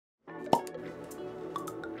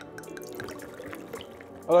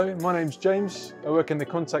Hello, my name's James. I work in the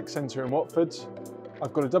contact centre in Watford.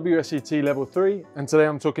 I've got a WSET level 3 and today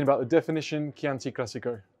I'm talking about the Definition Chianti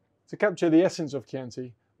Classico. To capture the essence of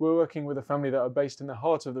Chianti, we're working with a family that are based in the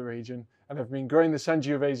heart of the region and have been growing the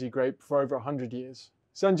Sangiovese grape for over 100 years.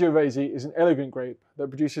 Sangiovese is an elegant grape that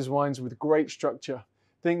produces wines with great structure.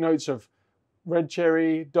 Think notes of red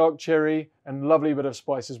cherry, dark cherry and lovely bit of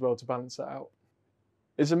spice as well to balance that out.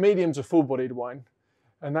 It's a medium to full-bodied wine,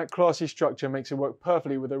 and that classy structure makes it work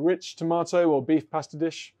perfectly with a rich tomato or beef pasta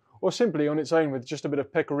dish, or simply on its own with just a bit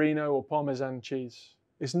of pecorino or parmesan cheese.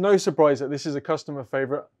 It's no surprise that this is a customer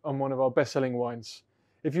favourite and one of our best-selling wines.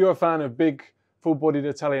 If you're a fan of big, full-bodied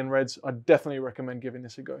Italian reds, I'd definitely recommend giving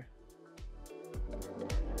this a go.